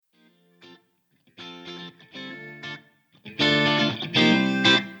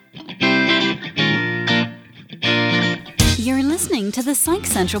You're listening to the Psych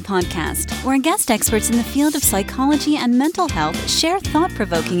Central podcast, where guest experts in the field of psychology and mental health share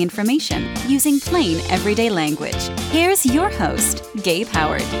thought-provoking information using plain, everyday language. Here's your host, Gabe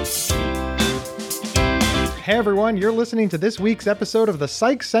Howard. Hey everyone, you're listening to this week's episode of the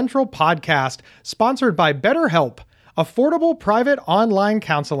Psych Central podcast, sponsored by BetterHelp, affordable private online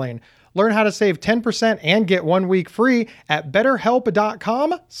counseling. Learn how to save 10% and get 1 week free at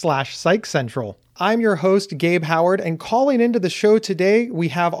betterhelp.com/psychcentral. I'm your host, Gabe Howard, and calling into the show today, we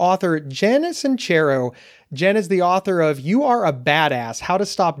have author Jen Sincero. Jen is the author of You Are a Badass, How to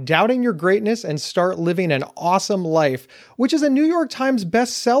Stop Doubting Your Greatness and Start Living an Awesome Life, which is a New York Times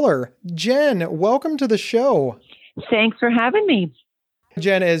bestseller. Jen, welcome to the show. Thanks for having me.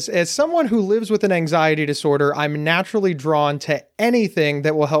 Jen, as someone who lives with an anxiety disorder, I'm naturally drawn to anything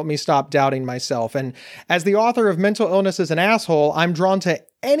that will help me stop doubting myself. And as the author of Mental Illness is an Asshole, I'm drawn to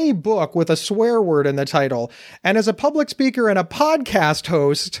any book with a swear word in the title. And as a public speaker and a podcast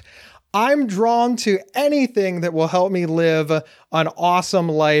host, I'm drawn to anything that will help me live an awesome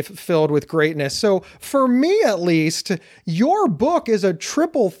life filled with greatness. So for me, at least, your book is a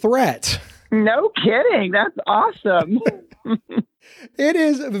triple threat. No kidding. That's awesome. It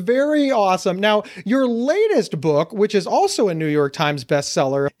is very awesome. Now, your latest book, which is also a New York Times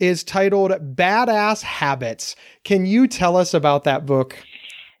bestseller, is titled Badass Habits. Can you tell us about that book?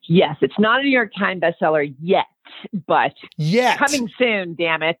 Yes, it's not a New York Times bestseller yet, but coming soon,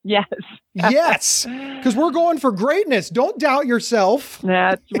 damn it. Yes. Yes, because we're going for greatness. Don't doubt yourself.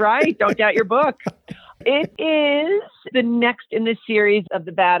 That's right. Don't doubt your book. It is the next in the series of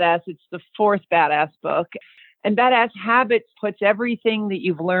the Badass. It's the fourth Badass book. And Badass Habits puts everything that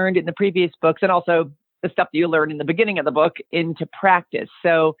you've learned in the previous books and also the stuff that you learned in the beginning of the book into practice.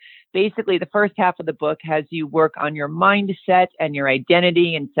 So basically, the first half of the book has you work on your mindset and your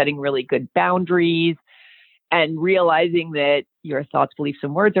identity and setting really good boundaries and realizing that your thoughts, beliefs,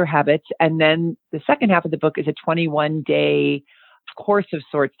 and words are habits. And then the second half of the book is a 21-day course of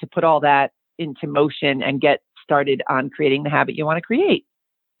sorts to put all that into motion and get started on creating the habit you want to create.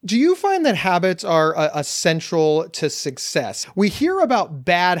 Do you find that habits are essential to success? We hear about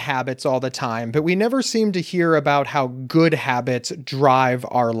bad habits all the time, but we never seem to hear about how good habits drive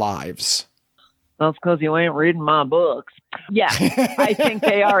our lives. That's because you ain't reading my books. Yeah, I think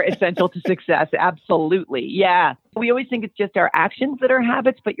they are essential to success. Absolutely. Yeah. We always think it's just our actions that are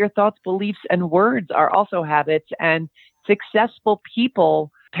habits, but your thoughts, beliefs, and words are also habits. And successful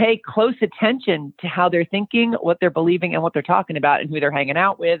people pay close attention to how they're thinking, what they're believing, and what they're talking about, and who they're hanging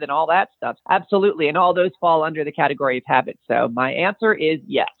out with, and all that stuff. Absolutely. And all those fall under the category of habits. So my answer is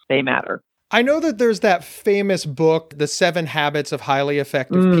yes, they matter. I know that there's that famous book, The 7 Habits of Highly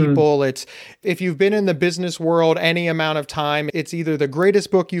Effective People. It's, if you've been in the business world any amount of time, it's either the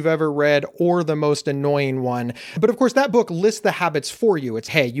greatest book you've ever read or the most annoying one. But of course, that book lists the habits for you. It's,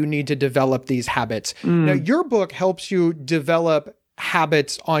 hey, you need to develop these habits. Now, your book helps you develop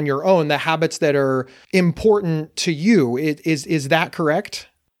habits on your own, the habits that are important to you. Is that correct?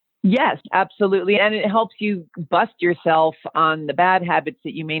 Yes, absolutely. And it helps you bust yourself on the bad habits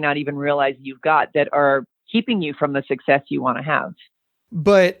that you may not even realize you've got that are keeping you from the success you want to have.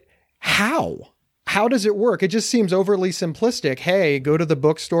 But how? How does it work? It just seems overly simplistic. Hey, go to the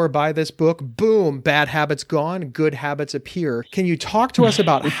bookstore, buy this book, boom, bad habits gone, good habits appear. Can you talk to us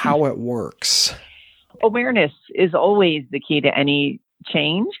about how it works? Awareness is always the key to any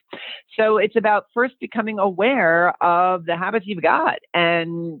change. So it's about first becoming aware of the habits you've got.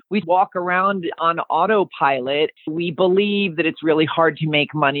 And we walk around on autopilot. We believe that it's really hard to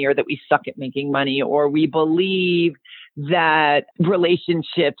make money, or that we suck at making money, or we believe that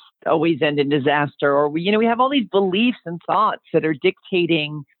relationships always end in disaster, or we have all these beliefs and thoughts that are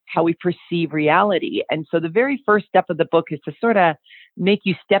dictating how we perceive reality. And so the very first step of the book is to sort of make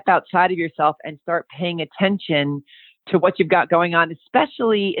you step outside of yourself and start paying attention to what you've got going on,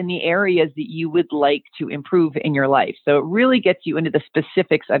 especially in the areas that you would like to improve in your life. So it really gets you into the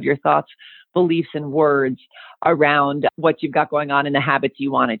specifics of your thoughts, beliefs, and words around what you've got going on in the habits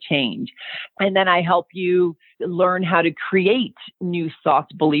you want to change. And then I help you learn how to create new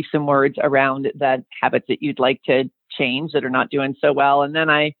thoughts, beliefs, and words around the habits that you'd like to change that are not doing so well. And then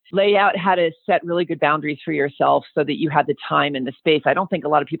I lay out how to set really good boundaries for yourself so that you have the time and the space. I don't think a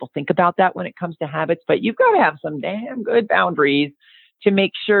lot of people think about that when it comes to habits, but you've got to have some damn good boundaries to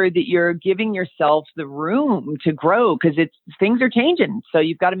make sure that you're giving yourself the room to grow, because things are changing. So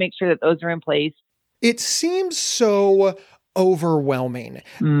you've got to make sure that those are in place. It seems so overwhelming.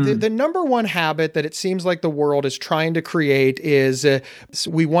 The number one habit that it seems like the world is trying to create is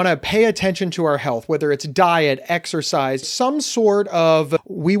we want to pay attention to our health, whether it's diet, exercise, some sort of,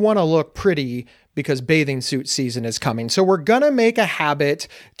 we want to look pretty because bathing suit season is coming. So we're going to make a habit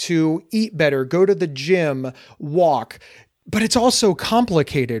to eat better, go to the gym, walk. But it's also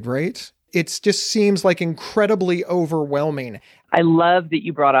complicated, right? It just seems like incredibly overwhelming. I love that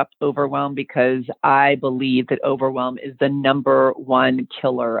you brought up overwhelm because I believe that overwhelm is the number one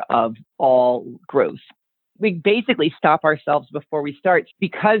killer of all growth. We basically stop ourselves before we start.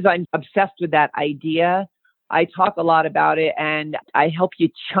 Because I'm obsessed with that idea, I talk a lot about it and I help you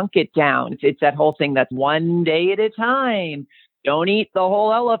chunk it down. It's that whole thing that's one day at a time. Don't eat the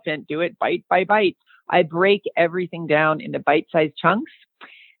whole elephant. Do it bite by bite. I break everything down into bite-sized chunks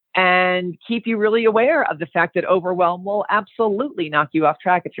and keep you really aware of the fact that overwhelm will absolutely knock you off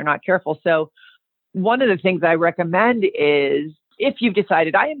track if you're not careful. So one of the things I recommend is if you've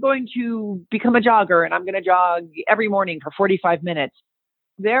decided I am going to become a jogger and I'm going to jog every morning for 45 minutes,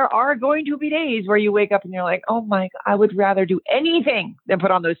 there are going to be days where you wake up and you're like, oh my, I would rather do anything than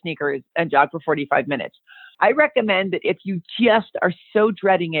put on those sneakers and jog for 45 minutes. I recommend that if you just are so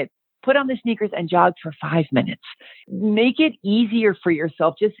dreading it, put on the sneakers and jog for 5 minutes. Make it easier for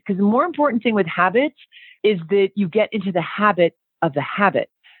yourself, just because the more important thing with habits is that you get into the habit of the habit.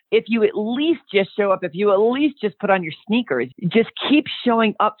 If you at least just show up, if you at least just put on your sneakers, just keep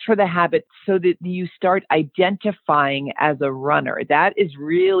showing up for the habit so that you start identifying as a runner. That is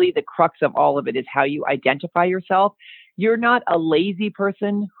really the crux of all of it, is how you identify yourself. You're not a lazy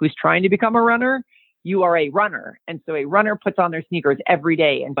person who's trying to become a runner. You are a runner. And so a runner puts on their sneakers every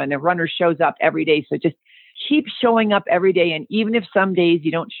day. And when a runner shows up every day, so just keep showing up every day. And even if some days you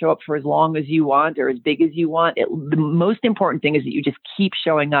don't show up for as long as you want or as big as you want, the most important thing is that you just keep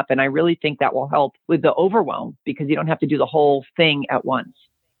showing up. And I really think that will help with the overwhelm because you don't have to do the whole thing at once.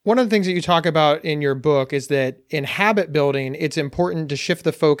 One of the things that you talk about in your book is that in habit building, it's important to shift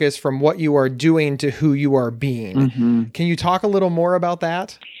the focus from what you are doing to who you are being. Mm-hmm. Can you talk a little more about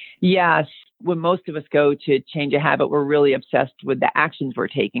that? Yes. When most of us go to change a habit, we're really obsessed with the actions we're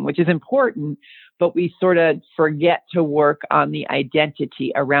taking, which is important, but we sort of forget to work on the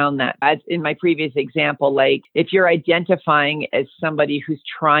identity around that. As in my previous example, like if you're identifying as somebody who's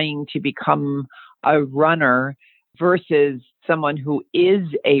trying to become a runner versus someone who is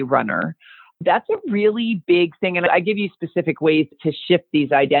a runner, that's a really big thing. And I give you specific ways to shift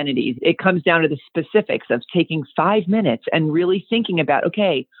these identities. It comes down to the specifics of taking 5 minutes and really thinking about,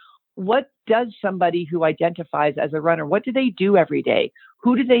 okay, what does somebody who identifies as a runner, what do they do every day?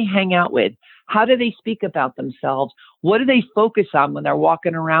 Who do they hang out with? How do they speak about themselves? What do they focus on when they're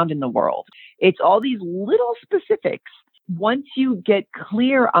walking around in the world? It's all these little specifics. Once you get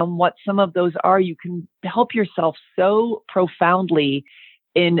clear on what some of those are, you can help yourself so profoundly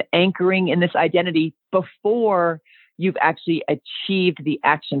in anchoring in this identity before you've actually achieved the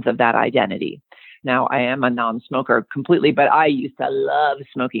actions of that identity. Now, I am a non-smoker completely, but I used to love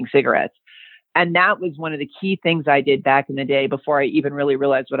smoking cigarettes. And that was one of the key things I did back in the day before I even really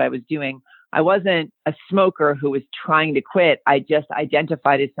realized what I was doing. I wasn't a smoker who was trying to quit. I just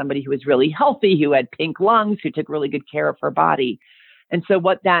identified as somebody who was really healthy, who had pink lungs, who took really good care of her body. And so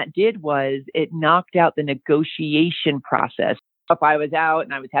what that did was it knocked out the negotiation process. If I was out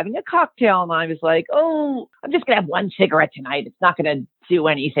and I was having a cocktail and I was like, oh, I'm just going to have one cigarette tonight, it's not going to do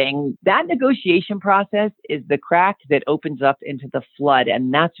anything. That negotiation process is the crack that opens up into the flood.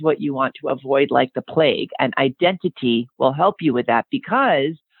 And that's what you want to avoid like the plague. And identity will help you with that,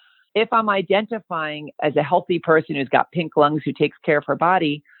 because if I'm identifying as a healthy person who's got pink lungs, who takes care of her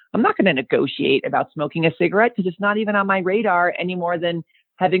body, I'm not going to negotiate about smoking a cigarette because it's not even on my radar any more than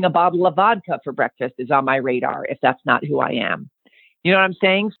having a bottle of vodka for breakfast is on my radar if that's not who I am. You know what I'm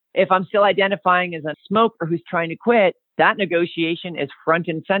saying? If I'm still identifying as a smoker who's trying to quit, that negotiation is front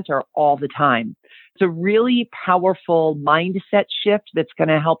and center all the time. It's a really powerful mindset shift that's going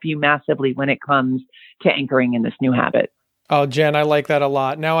to help you massively when it comes to anchoring in this new habit. Oh, Jen, I like that a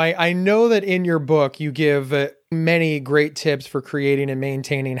lot. Now, I know that in your book, you give many great tips for creating and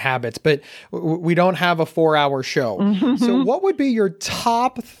maintaining habits, but we don't have a 4-hour show. Mm-hmm. So what would be your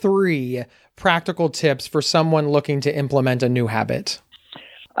top 3 practical tips for someone looking to implement a new habit?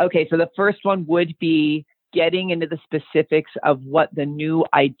 Okay, so the first one would be getting into the specifics of what the new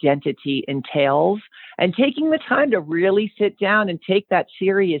identity entails and taking the time to really sit down and take that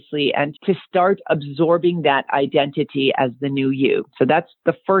seriously and to start absorbing that identity as the new you. So that's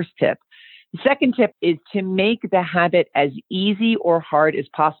the first tip. The second tip is to make the habit as easy or hard as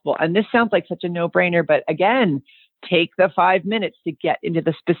possible. And this sounds like such a no-brainer, but again, take the 5 minutes to get into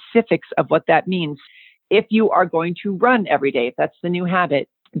the specifics of what that means. If you are going to run every day, if that's the new habit,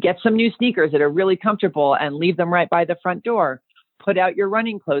 get some new sneakers that are really comfortable and leave them right by the front door. Put out your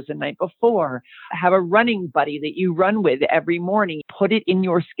running clothes the night before. Have a running buddy that you run with every morning. Put it in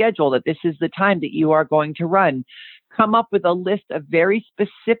your schedule that this is the time that you are going to run. Come up with a list of very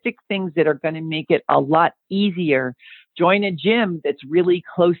specific things that are going to make it a lot easier. Join a gym that's really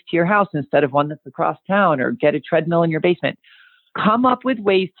close to your house instead of one that's across town, or get a treadmill in your basement. Come up with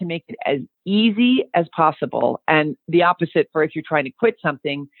ways to make it as easy as possible. And the opposite for if you're trying to quit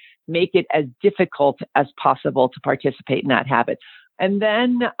something, make it as difficult as possible to participate in that habit. And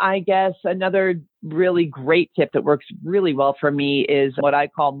then I guess another really great tip that works really well for me is what I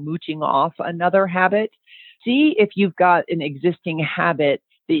call mooching off another habit. See if you've got an existing habit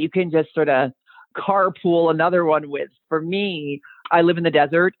that you can just sort of carpool another one with. For me, I live in the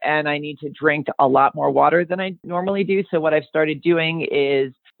desert and I need to drink a lot more water than I normally do. So what I've started doing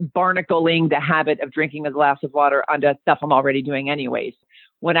is barnacling the habit of drinking a glass of water onto stuff I'm already doing anyways.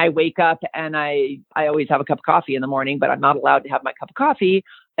 When I wake up, and I always have a cup of coffee in the morning, but I'm not allowed to have my cup of coffee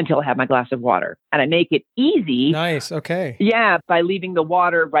until I have my glass of water. And I make it easy. Nice. Okay. Yeah. By leaving the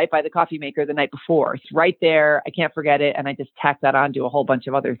water right by the coffee maker the night before. It's right there. I can't forget it. And I just tack that on to a whole bunch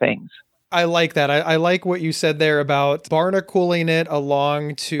of other things. I like that. I like what you said there about barnacling it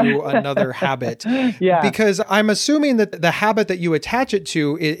along to another habit. Yeah. Because I'm assuming that the habit that you attach it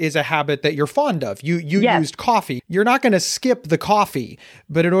to is a habit that you're fond of. You Yes. used coffee. You're not going to skip the coffee,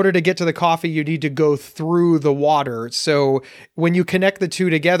 but in order to get to the coffee, you need to go through the water. So when you connect the two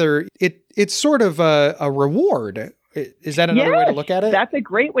together, it's sort of a reward. Is that another way to look at it? That's a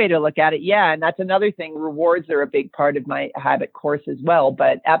great way to look at it. Yeah. And that's another thing. Rewards are a big part of my habit course as well,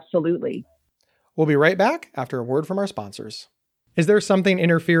 but absolutely. We'll be right back after a word from our sponsors. Is there something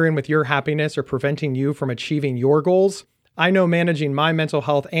interfering with your happiness or preventing you from achieving your goals? I know managing my mental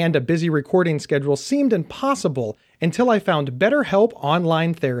health and a busy recording schedule seemed impossible until I found BetterHelp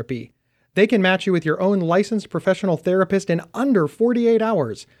Online Therapy. They can match you with your own licensed professional therapist in under 48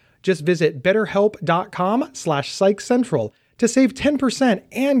 hours. Just visit betterhelp.com/psychcentral to save 10%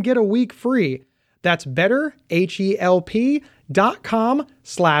 and get a week free. That's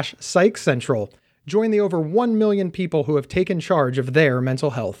betterhelp.com/psychcentral. Join the over 1 million people who have taken charge of their mental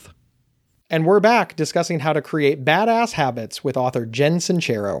health. And we're back discussing how to create badass habits with author Jen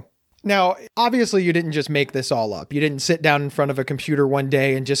Sincero. Now, obviously, you didn't just make this all up. You didn't sit down in front of a computer one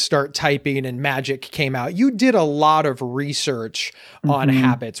day and just start typing and magic came out. You did a lot of research on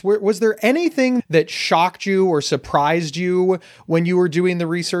habits. Was there anything that shocked you or surprised you when you were doing the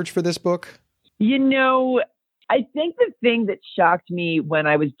research for this book? You know, I think the thing that shocked me when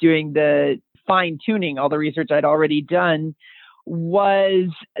I was doing the fine-tuning, all the research I'd already done, was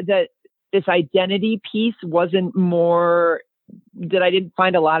that this identity piece wasn't more, that I didn't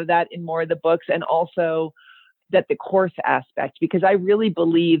find a lot of that in more of the books, and also that the course aspect, because I really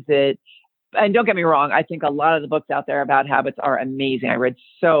believe that, and don't get me wrong, I think a lot of the books out there about habits are amazing. I read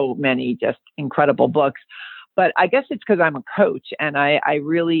so many just incredible books, but I guess it's because I'm a coach and I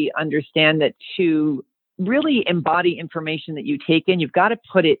really understand that to really embody information that you take in, you've got to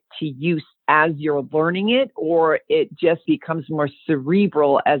put it to use as you're learning it, or it just becomes more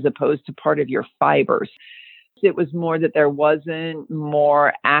cerebral as opposed to part of your fibers. It was more that there wasn't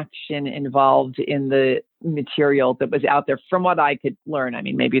more action involved in the material that was out there from what I could learn. I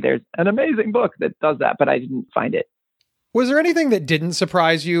mean, maybe there's an amazing book that does that, but I didn't find it. Was there anything that didn't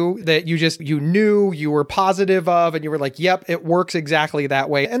surprise you that you knew, you were positive of, and you were like, yep, it works exactly that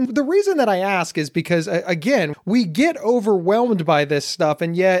way? And the reason that I ask is because, again, we get overwhelmed by this stuff.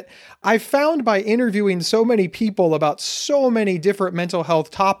 And yet I found by interviewing so many people about so many different mental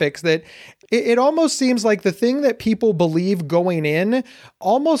health topics that it almost seems like the thing that people believe going in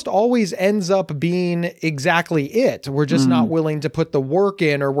almost always ends up being exactly it. We're just not willing to put the work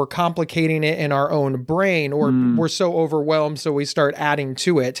in, or we're complicating it in our own brain, or we're so overwhelmed, so we start adding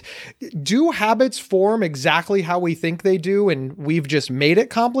to it. Do habits form exactly how we think they do, and we've just made it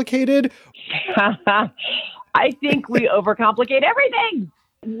complicated? I think we overcomplicate everything.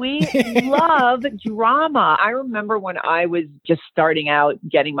 We love drama. I remember when I was just starting out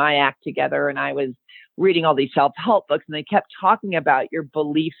getting my act together and I was reading all these self-help books and they kept talking about your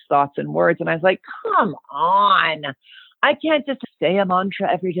beliefs, thoughts, and words. And I was like, come on. I can't just say a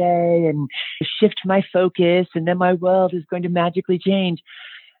mantra every day and shift my focus and then my world is going to magically change.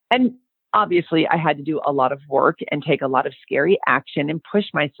 And obviously I had to do a lot of work and take a lot of scary action and push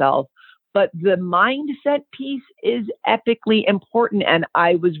myself. But the mindset piece is epically important. And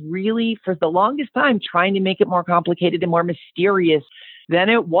I was really, for the longest time, trying to make it more complicated and more mysterious than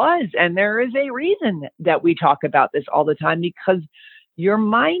it was. And there is a reason that we talk about this all the time, because your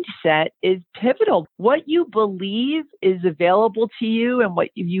mindset is pivotal. What you believe is available to you and what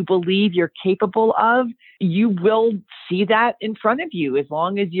you believe you're capable of, you will see that in front of you as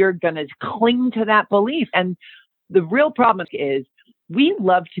long as you're going to cling to that belief. And the real problem is we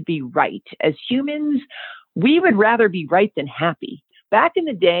love to be right. As humans, we would rather be right than happy. Back in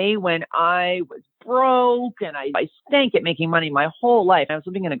the day when I was broke and I stank at making money my whole life, I was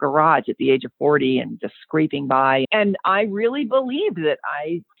living in a garage at the age of 40 and just scraping by. And I really believed that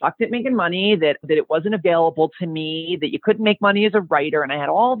I sucked at making money, that it wasn't available to me, that you couldn't make money as a writer. And I had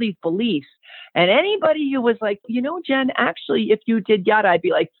all these beliefs. And anybody who was like, Jen, actually, if you did yada, I'd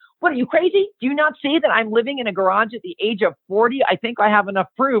be like, what, are you crazy? Do you not see that I'm living in a garage at the age of 40? I think I have enough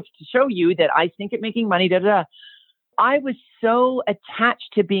proof to show you that I stink at making money, I was so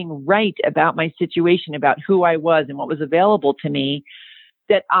attached to being right about my situation, about who I was and what was available to me,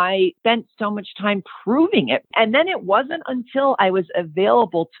 that I spent so much time proving it. And then it wasn't until I was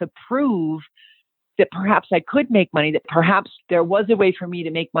available to prove that perhaps I could make money, that perhaps there was a way for me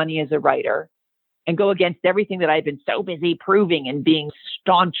to make money as a writer and go against everything that I've been so busy proving and being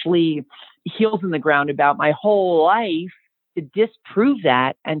staunchly heels in the ground about my whole life, to disprove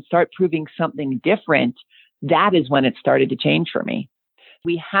that and start proving something different. That is when it started to change for me.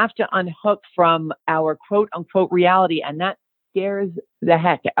 We have to unhook from our quote unquote reality. And that scares the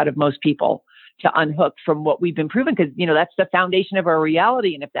heck out of most people, to unhook from what we've been proven, because, that's the foundation of our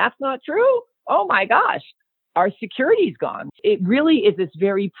reality. And if that's not true, oh my gosh, our security's gone. It really is this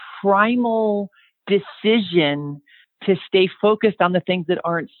very primal decision to stay focused on the things that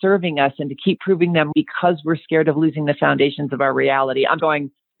aren't serving us and to keep proving them because we're scared of losing the foundations of our reality. I'm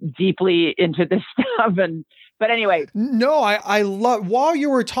going deeply into this stuff. But anyway. No, I love, while you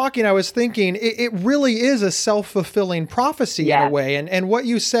were talking, I was thinking it really is a self-fulfilling prophecy in a way. And what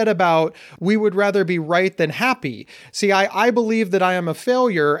you said about we would rather be right than happy. See, I believe that I am a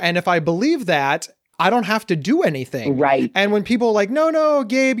failure. And if I believe that, I don't have to do anything. Right. And when people are like, no,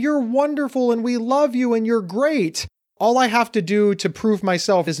 Gabe, you're wonderful and we love you and you're great, all I have to do to prove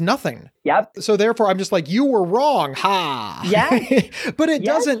myself is nothing. Yep. So therefore, I'm just like, you were wrong. Ha. Yeah. But it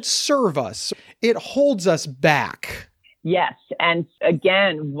doesn't serve us. It holds us back. Yes. And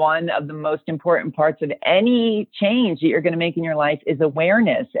again, one of the most important parts of any change that you're going to make in your life is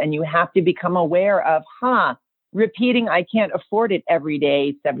awareness. And you have to become aware of, repeating I can't afford it every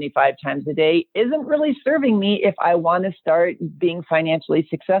day, 75 times a day, isn't really serving me if I want to start being financially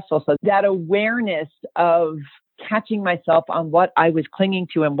successful. So that awareness of catching myself on what I was clinging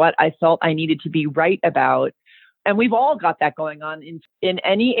to and what I felt I needed to be right about. And we've all got that going on in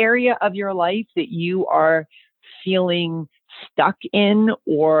any area of your life that you are feeling stuck in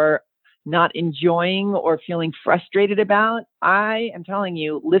or not enjoying or feeling frustrated about. I am telling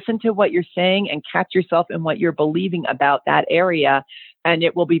you, listen to what you're saying and catch yourself in what you're believing about that area. And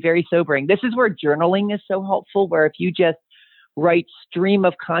it will be very sobering. This is where journaling is so helpful, where if you just write stream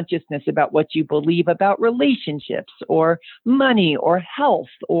of consciousness about what you believe about relationships or money or health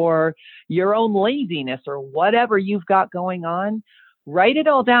or your own laziness or whatever you've got going on, write it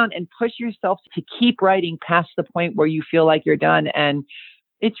all down and push yourself to keep writing past the point where you feel like you're done. And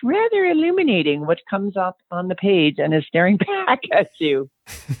it's rather illuminating what comes up on the page and is staring back at you.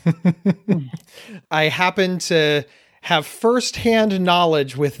 I happen to have firsthand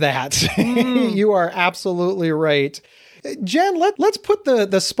knowledge with that. You are absolutely right. Jen, let's put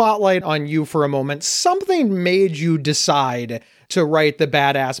the spotlight on you for a moment. Something made you decide to write the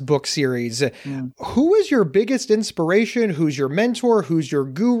Badass book series. Who is your biggest inspiration? Who's your mentor? Who's your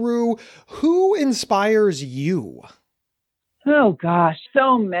guru? Who inspires you? Oh, gosh,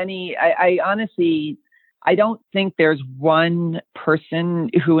 so many. I honestly, I don't think there's one person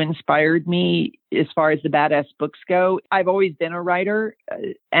who inspired me as far as the Badass books go. I've always been a writer.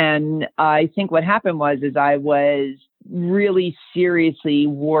 And I think what happened was I was really seriously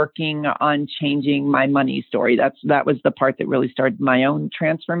working on changing my money story. That was the part that really started my own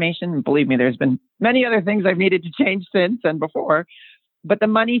transformation. And believe me, there's been many other things I've needed to change since and before. But the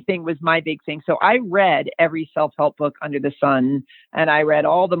money thing was my big thing. So I read every self-help book under the sun, and I read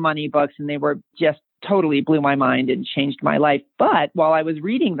all the money books, and they were just totally blew my mind and changed my life. But while I was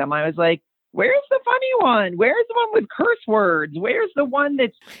reading them, I was like, where's the funny one? Where's the one with curse words? Where's the one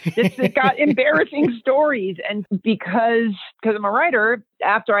that's got embarrassing stories? And because I'm a writer,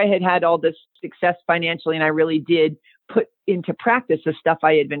 after I had all this success financially, and I really did put into practice the stuff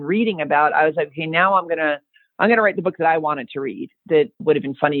I had been reading about, I was like, okay, now I'm going to write the book that I wanted to read that would have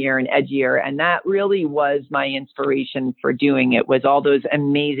been funnier and edgier. And that really was my inspiration for doing it, was all those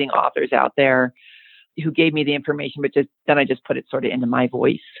amazing authors out there who gave me the information, but then I just put it sort of into my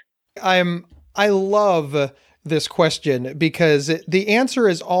voice. I love this question, because the answer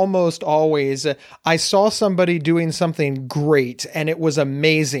is almost always, I saw somebody doing something great and it was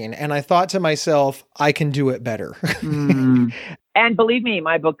amazing. And I thought to myself, I can do it better. And believe me,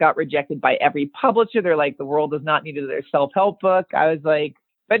 my book got rejected by every publisher. They're like, the world does not need their self-help book. I was like,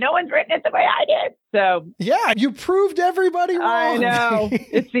 but no one's written it the way I did. So yeah, you proved everybody wrong. I know.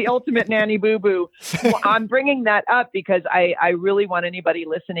 It's the ultimate nanny boo-boo. Well, I'm bringing that up because I really want anybody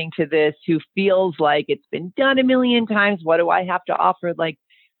listening to this who feels like it's been done a million times. What do I have to offer? Like,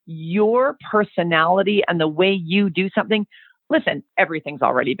 your personality and the way you do something. Listen, everything's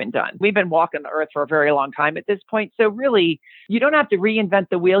already been done. We've been walking the earth for a very long time at this point. So really, you don't have to reinvent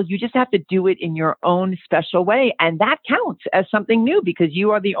the wheel. You just have to do it in your own special way. And that counts as something new because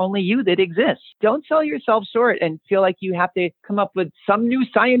you are the only you that exists. Don't sell yourself short and feel like you have to come up with some new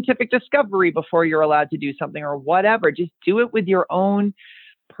scientific discovery before you're allowed to do something or whatever. Just do it with your own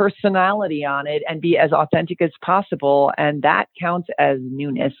personality on it and be as authentic as possible. And that counts as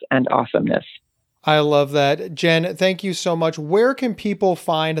newness and awesomeness. I love that. Jen, thank you so much. Where can people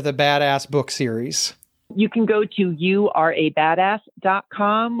find the Badass book series? You can go to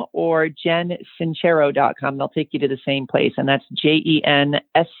youareabadass.com or jensincero.com. They'll take you to the same place, and that's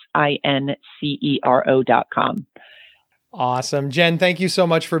JenSincero.com. Awesome. Jen, thank you so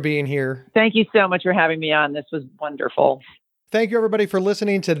much for being here. Thank you so much for having me on. This was wonderful. Thank you, everybody, for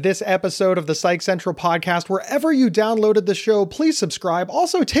listening to this episode of the Psych Central podcast. Wherever you downloaded the show, please subscribe.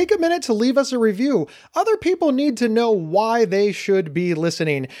 Also, take a minute to leave us a review. Other people need to know why they should be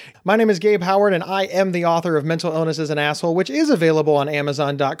listening. My name is Gabe Howard, and I am the author of Mental Illness is an Asshole, which is available on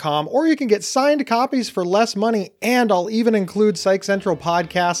Amazon.com, or you can get signed copies for less money, and I'll even include Psych Central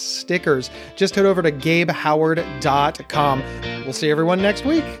podcast stickers. Just head over to GabeHoward.com. We'll see everyone next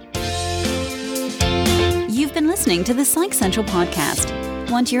week. You've been listening to the Psych Central podcast.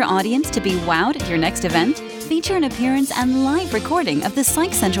 Want your audience to be wowed at your next event? Feature an appearance and live recording of the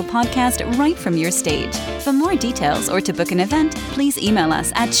Psych Central podcast right from your stage. For more details or to book an event, please email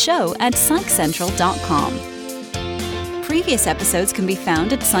us at show@psychcentral.com. Previous episodes can be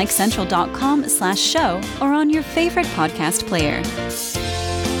found at psychcentral.com/show or on your favorite podcast player.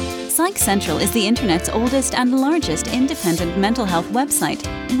 Psych Central is the internet's oldest and largest independent mental health website,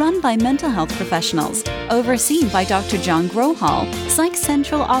 run by mental health professionals. Overseen by Dr. John Grohol, Psych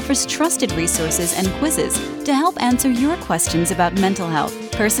Central offers trusted resources and quizzes to help answer your questions about mental health,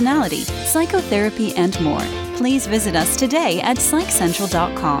 personality, psychotherapy, and more. Please visit us today at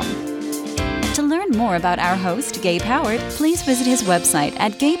psychcentral.com. To learn more about our host, Gabe Howard, please visit his website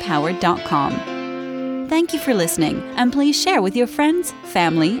at gabehoward.com. Thank you for listening, and please share with your friends,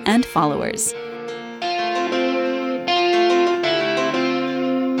 family, and followers.